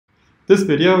This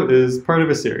video is part of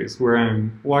a series where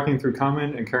I'm walking through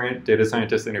common and current data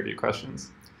scientist interview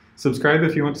questions. Subscribe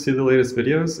if you want to see the latest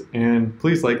videos, and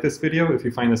please like this video if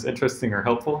you find this interesting or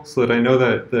helpful so that I know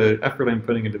that the effort I'm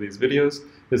putting into these videos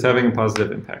is having a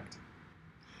positive impact.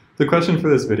 The question for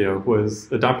this video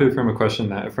was adopted from a question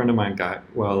that a friend of mine got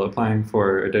while applying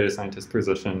for a data scientist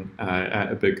position at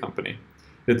a big company.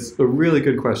 It's a really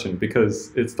good question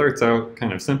because it starts out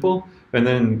kind of simple and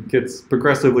then gets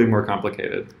progressively more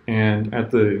complicated. And at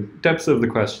the depths of the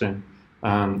question,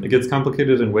 it gets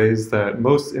complicated in ways that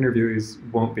most interviewees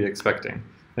won't be expecting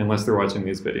unless they're watching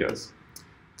these videos.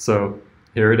 So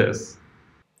here it is.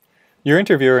 Your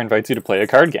interviewer invites you to play a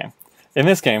card game. In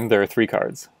this game, there are 3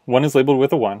 cards. One is labeled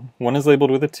with a 1, one is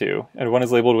labeled with a 2, and one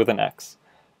is labeled with an X.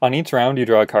 On each round, you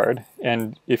draw a card,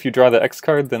 and if you draw the X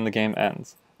card, then the game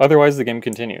ends. Otherwise, the game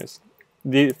continues.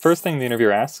 The first thing the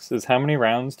interviewer asks is how many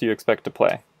rounds do you expect to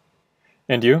play?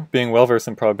 And you, being well-versed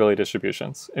in probability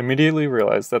distributions, immediately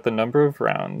realize that the number of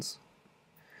rounds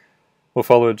will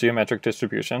follow a geometric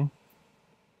distribution.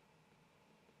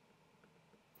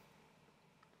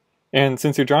 And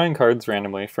since you're drawing cards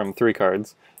randomly from 3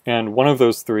 cards, and one of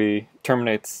those 3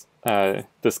 terminates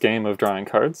this game of drawing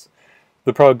cards,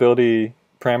 the probability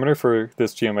parameter for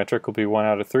this geometric will be 1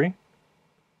 out of 3.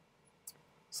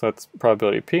 So that's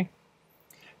probability P.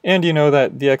 And you know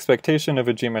that the expectation of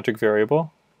a geometric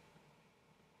variable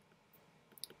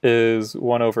is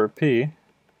 1 over P,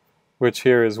 which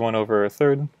here is 1 over a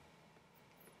third,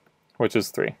 which is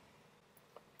 3.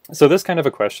 So this kind of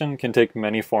a question can take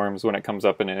many forms when it comes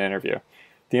up in an interview.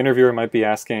 The interviewer might be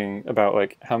asking about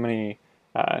like how many,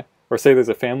 or say there's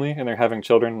a family and they're having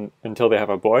children until they have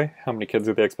a boy, how many kids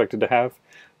are they expected to have?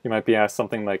 You might be asked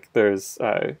something like there's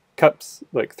cups,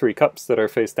 like 3 cups that are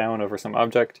face down over some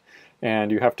object,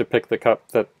 and you have to pick the cup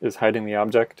that is hiding the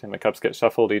object, and the cups get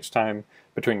shuffled each time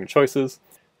between your choices.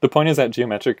 The point is that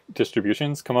geometric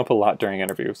distributions come up a lot during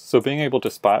interviews, so being able to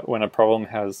spot when a problem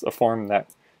has a form that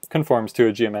conforms to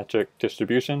a geometric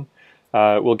distribution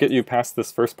will get you past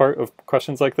this first part of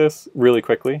questions like this really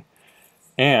quickly,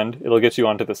 and it'll get you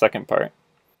onto the second part.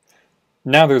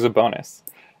 Now there's a bonus.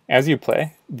 As you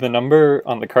play, the number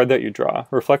on the card that you draw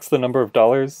reflects the number of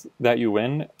dollars that you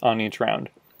win on each round.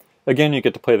 Again, you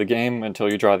get to play the game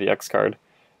until you draw the X card,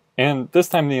 and this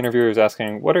time the interviewer is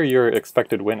asking, what are your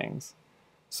expected winnings?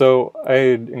 So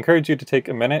I'd encourage you to take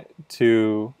a minute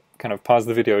to kind of pause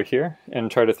the video here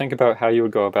and try to think about how you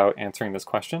would go about answering this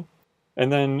question.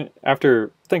 And then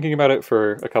after thinking about it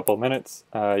for a couple minutes,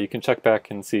 you can check back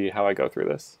and see how I go through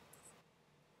this.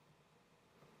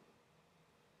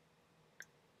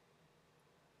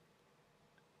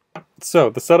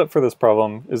 So the setup for this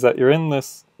problem is that you're in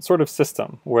this sort of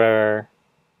system where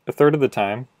a third of the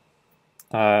time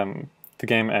the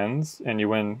game ends and you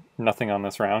win nothing on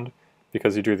this round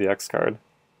because you drew the X card.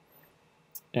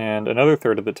 And another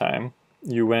third of the time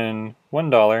you win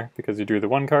 $1 because you drew the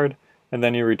 1 card and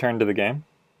then you return to the game.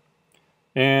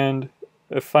 And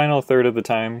a final third of the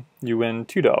time you win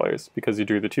 $2 because you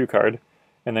drew the 2 card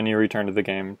and then you return to the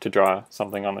game to draw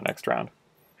something on the next round.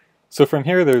 So from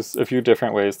here, there's a few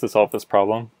different ways to solve this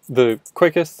problem. The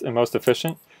quickest and most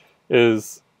efficient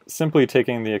is simply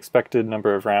taking the expected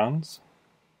number of rounds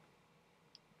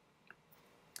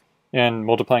and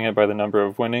multiplying it by the number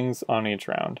of winnings on each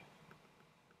round.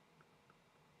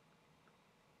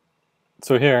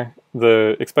 So here,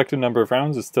 the expected number of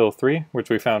rounds is still 3, which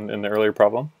we found in the earlier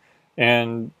problem.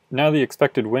 And now the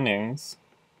expected winnings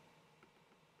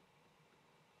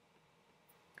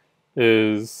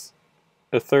is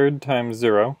a third times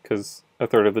 0, because a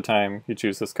third of the time you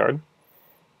choose this card,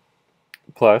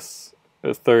 plus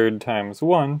a third times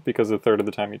 1, because a third of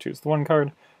the time you choose the 1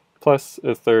 card, plus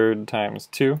a third times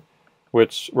 2,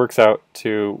 which works out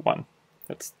to 1.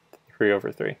 That's 3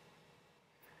 over 3.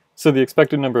 So the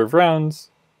expected number of rounds,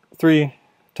 3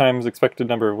 times expected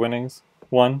number of winnings,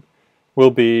 1,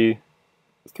 will be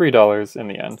 $3 in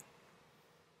the end.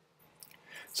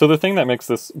 So the thing that makes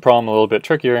this problem a little bit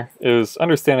trickier is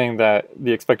understanding that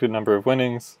the expected number of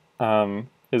winnings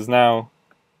is now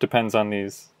depends on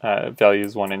these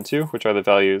values 1 and 2, which are the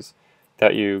values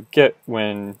that you get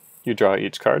when you draw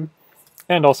each card,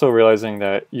 and also realizing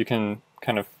that you can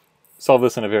kind of solve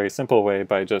this in a very simple way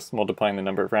by just multiplying the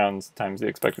number of rounds times the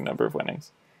expected number of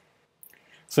winnings.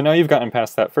 So now you've gotten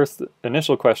past that first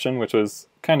initial question, which was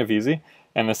kind of easy,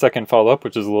 and the second follow-up,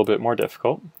 which is a little bit more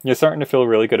difficult. You're starting to feel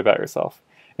really good about yourself,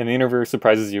 and the interviewer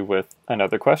surprises you with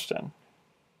another question.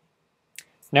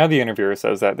 Now the interviewer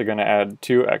says that they're going to add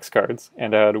 2 X cards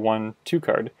and add 1 2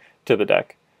 card to the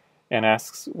deck, and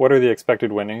asks what are the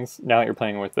expected winnings now that you're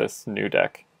playing with this new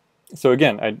deck. So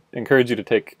again, I'd encourage you to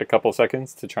take a couple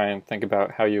seconds to try and think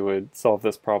about how you would solve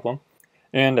this problem.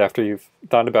 And after you've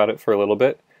thought about it for a little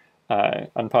bit,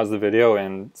 unpause the video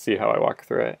and see how I walk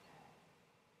through it.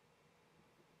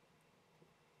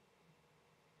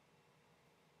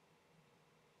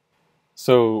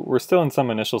 So we're still in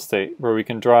some initial state where we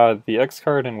can draw the X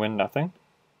card and win nothing,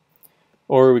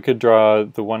 or we could draw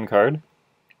the 1 card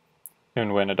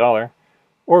and win $1,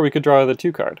 or we could draw the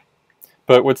 2 card.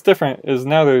 But what's different is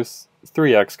now there's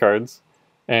 3 X cards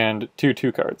and 2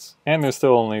 2 cards, and there's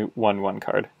still only 1 1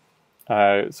 card.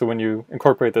 So when you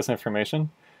incorporate this information,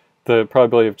 the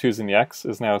probability of choosing the X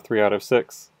is now 3 out of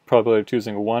 6, probability of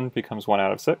choosing a 1 becomes 1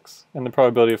 out of 6, and the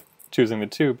probability of choosing the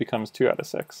 2 becomes 2 out of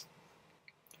 6.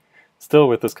 Still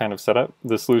with this kind of setup,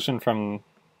 the solution from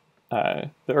the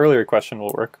earlier question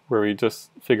will work, where we just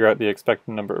figure out the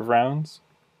expected number of rounds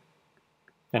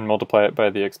and multiply it by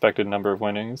the expected number of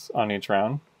winnings on each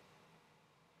round.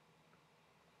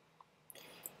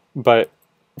 But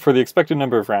for the expected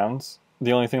number of rounds,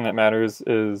 the only thing that matters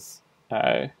is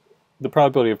the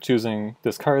probability of choosing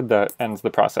this card that ends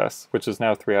the process, which is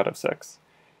now 3 out of 6.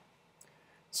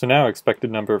 So now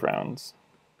expected number of rounds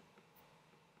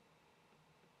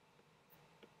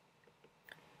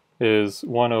is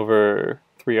 1 over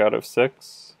 3 out of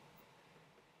 6,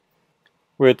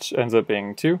 which ends up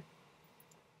being 2.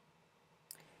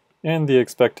 And the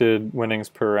expected winnings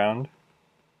per round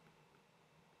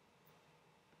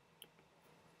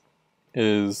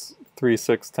is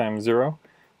 3/6 times 0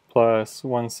 plus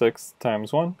 1/6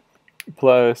 times 1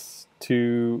 plus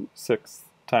 2/6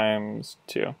 times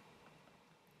 2,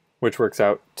 which works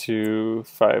out to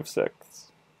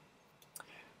 5/6.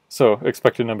 So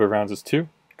expected number of rounds is 2.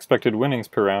 Expected winnings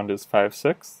per round is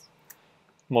 5/6.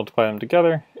 Multiply them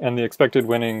together, and the expected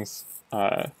winnings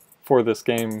for this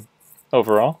game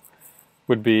overall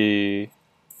would be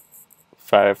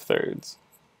 5/3.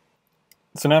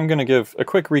 So now I'm going to give a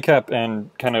quick recap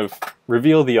and kind of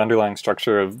reveal the underlying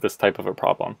structure of this type of a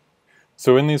problem.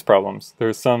 So in these problems,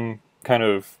 there's some kind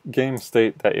of game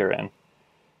state that you're in.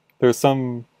 There's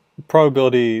some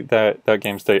probability that that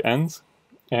game state ends,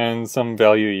 and some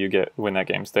value you get when that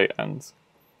game state ends.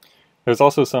 There's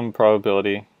also some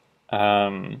probability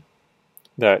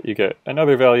that you get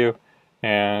another value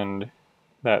and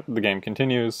that the game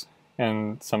continues,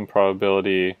 and some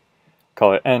probability,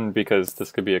 call it n because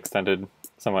this could be extended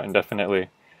somewhat indefinitely,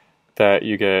 that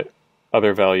you get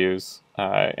other values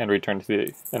and return to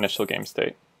the initial game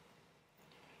state.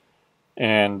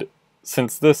 And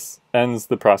since this ends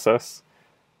the process,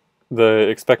 the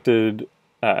expected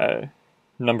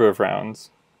number of rounds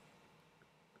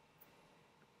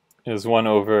is 1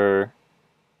 over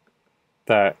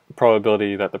that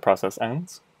probability that the process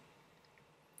ends.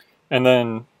 And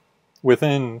then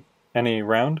within any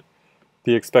round,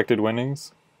 the expected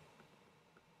winnings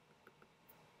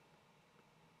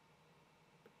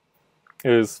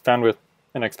is found with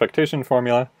an expectation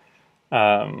formula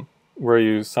where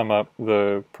you sum up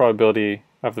the probability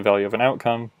of the value of an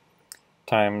outcome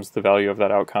times the value of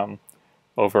that outcome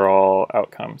over all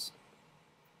outcomes.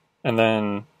 And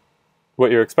then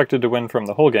what you're expected to win from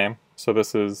the whole game, so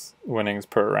this is winnings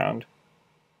per round,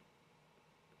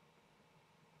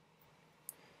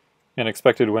 and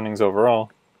expected winnings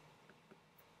overall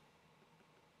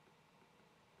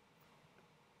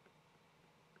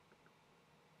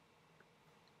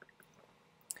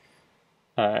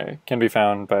can be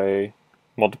found by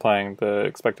multiplying the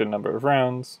expected number of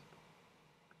rounds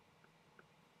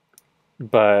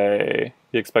by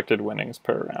the expected winnings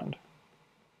per round.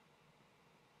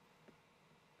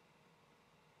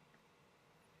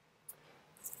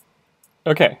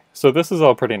 Okay, so this is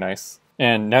all pretty nice.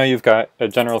 And now you've got a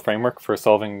general framework for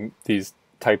solving these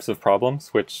types of problems,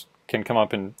 which can come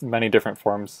up in many different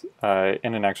forms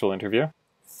in an actual interview.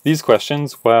 These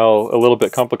questions, while a little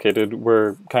bit complicated,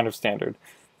 were kind of standard.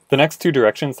 The next 2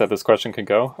 directions that this question could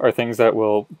go are things that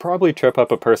will probably trip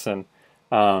up a person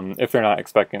if they're not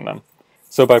expecting them.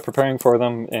 So by preparing for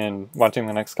them and watching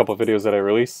the next couple of videos that I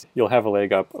release, you'll have a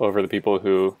leg up over the people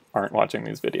who aren't watching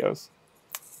these videos.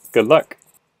 Good luck!